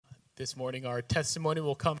this morning. Our testimony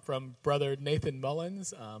will come from Brother Nathan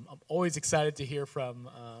Mullins. I'm always excited to hear from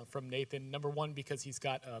Nathan. Number one, because he's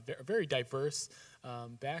got a very diverse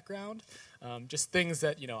background, just things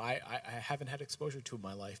that I haven't had exposure to in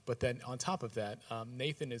my life. But then on top of that,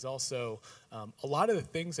 Nathan is also a lot of the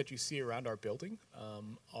things that you see around our building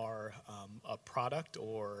are a product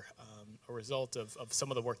or a result of some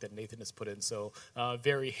of the work that Nathan has put in. So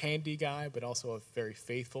very handy guy, but also a very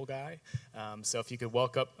faithful guy. So if you could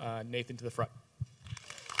welcome Nathan to the front.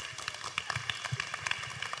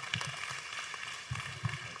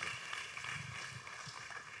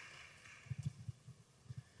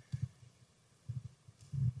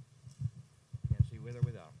 Can't see with or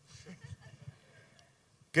without.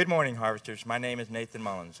 Good morning, Harvesters. My name is Nathan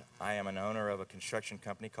Mullins. I am an owner of a construction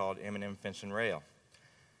company called M&M Fence and Rail.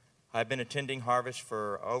 I've been attending Harvest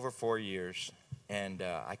for over 4 years, and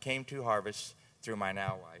I came to Harvest through my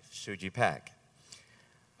now wife, Suji Pack.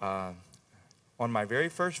 On my very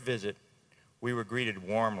first visit, we were greeted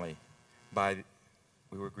warmly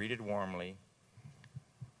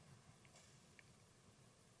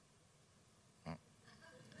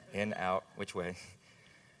in, out, which way?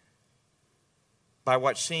 By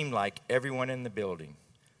what seemed like everyone in the building.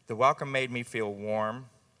 The welcome made me feel warm,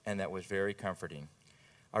 and that was very comforting.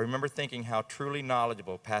 I remember thinking how truly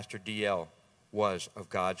knowledgeable Pastor D.L. was of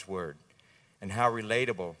God's Word, and how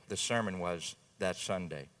relatable the sermon was that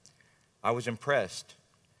Sunday. I was impressed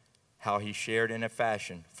how he shared in a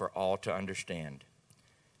fashion for all to understand.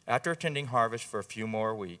 After attending Harvest for a few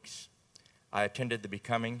more weeks, I attended the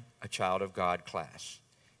Becoming a Child of God class.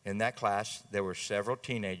 In that class, there were several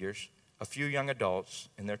teenagers, a few young adults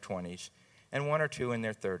in their 20s, and one or two in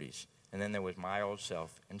their 30s. And then there was my old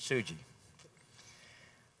self and Suji.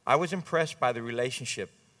 I was impressed by the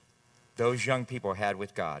relationship those young people had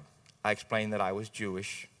with God. I explained that I was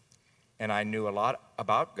Jewish, and I knew a lot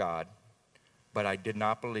about God, but I did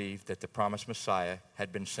not believe that the promised Messiah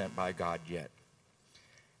had been sent by God yet.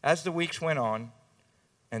 As the weeks went on,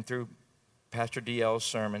 and through Pastor D.L.'s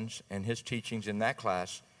sermons and his teachings in that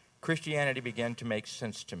class, Christianity began to make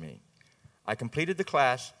sense to me. I completed the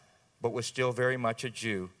class, but was still very much a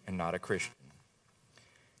Jew and not a Christian.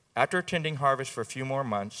 After attending Harvest for a few more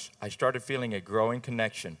months, I started feeling a growing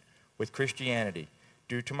connection with Christianity.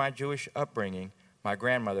 Due to my Jewish upbringing, my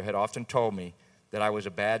grandmother had often told me that I was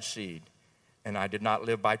a bad seed and I did not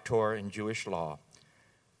live by Torah and Jewish law.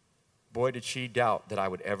 Boy, did she doubt that I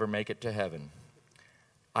would ever make it to heaven.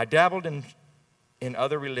 I dabbled in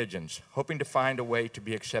other religions, hoping to find a way to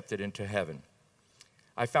be accepted into heaven.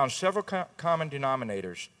 I found several common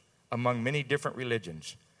denominators among many different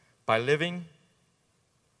religions. By loving,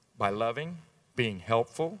 being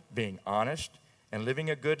helpful, being honest, and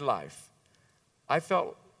living a good life. I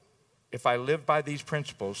felt if I lived by these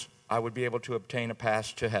principles, I would be able to obtain a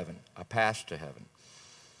pass to heaven.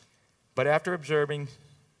 But after observing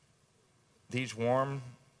these warm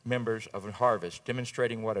members of Harvest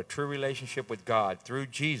demonstrating what a true relationship with God through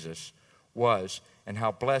Jesus was and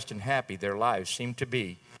how blessed and happy their lives seemed to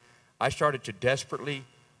be, I started to desperately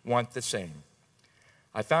want the same.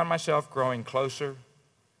 I found myself growing closer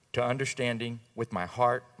to understanding with my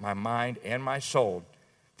heart, my mind, and my soul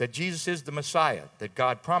that Jesus is the Messiah that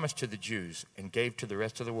God promised to the Jews and gave to the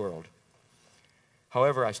rest of the world.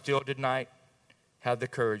 However, I still did not have the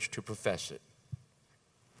courage to profess it.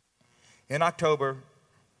 In October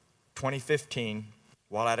 2015,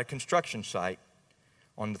 while at a construction site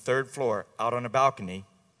on the 3rd floor out on a balcony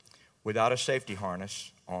without a safety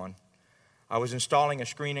harness on, I was installing a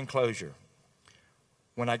screen enclosure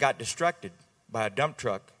when I got distracted by a dump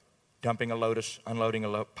truck unloading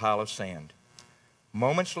a pile of sand.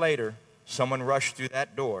 Moments later, someone rushed through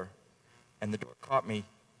that door, and the door caught me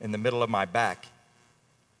in the middle of my back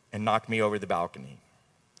and knocked me over the balcony.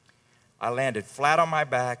 I landed flat on my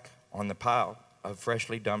back on the pile of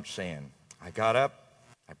freshly dumped sand. I got up,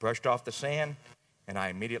 I brushed off the sand, and I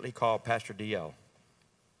immediately called Pastor D.L.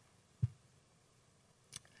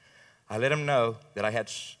 I let him know that I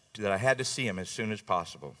had to see him as soon as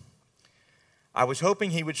possible. I was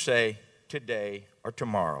hoping he would say today or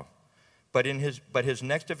tomorrow, but his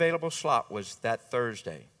next available slot was that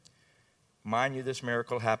Thursday. Mind you, this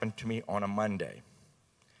miracle happened to me on a Monday.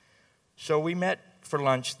 So we met for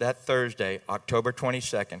lunch that Thursday, October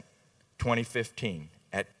 22nd, 2015,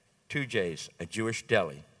 at 2J's, a Jewish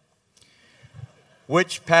deli,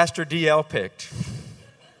 which Pastor D.L. picked.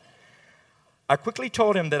 I quickly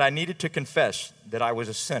told him that I needed to confess that I was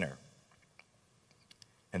a sinner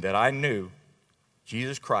and that I knew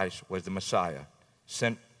Jesus Christ was the Messiah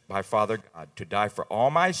sent by Father God to die for all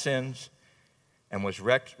my sins and was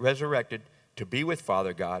resurrected to be with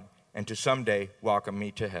Father God and to someday welcome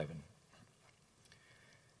me to heaven.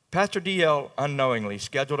 Pastor DL unknowingly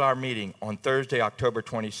scheduled our meeting on Thursday, October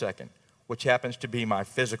 22nd, which happens to be my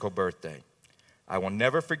physical birthday. I will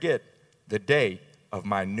never forget the day of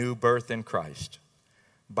my new birth in Christ.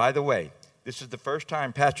 By the way, this is the first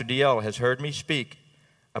time Pastor DL has heard me speak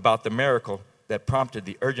about the miracle that prompted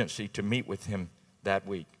the urgency to meet with him that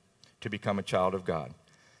week to become a child of God.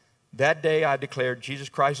 That day, I declared Jesus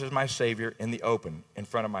Christ as my Savior in the open, in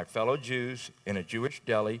front of my fellow Jews, in a Jewish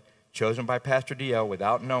deli, chosen by Pastor DL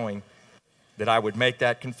without knowing that I would make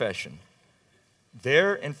that confession.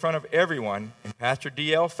 There, in front of everyone, in Pastor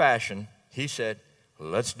DL fashion, he said,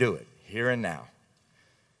 let's do it, here and now.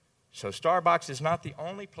 So Starbucks is not the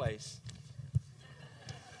only place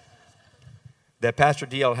that Pastor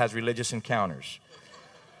DL has religious encounters.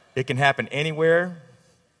 It can happen anywhere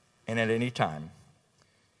and at any time.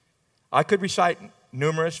 I could recite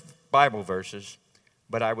numerous Bible verses,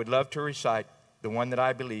 but I would love to recite the one that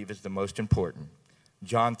I believe is the most important.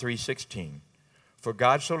 John 3:16. For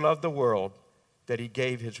God so loved the world that he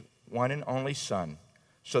gave his one and only Son,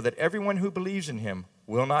 so that everyone who believes in him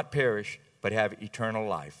will not perish, but have eternal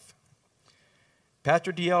life.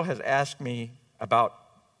 Pastor DL has asked me about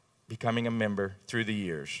becoming a member through the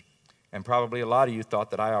years, and probably a lot of you thought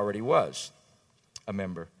that I already was a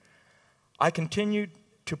member. I continued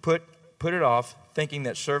to put it off, thinking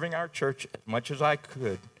that serving our church as much as I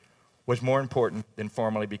could was more important than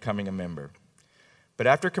formally becoming a member. But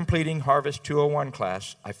after completing Harvest 201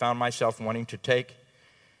 class, I found myself wanting to take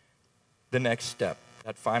the next step,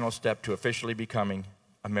 that final step to officially becoming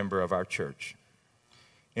a member of our church.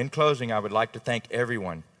 In closing, I would like to thank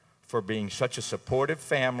everyone for being such a supportive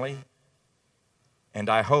family, and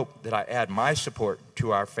I hope that I add my support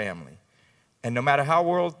to our family. And no matter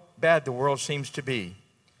how bad the world seems to be,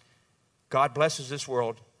 God blesses this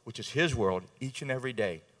world, which is his world, each and every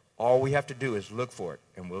day. All we have to do is look for it,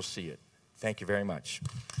 and we'll see it. Thank you very much.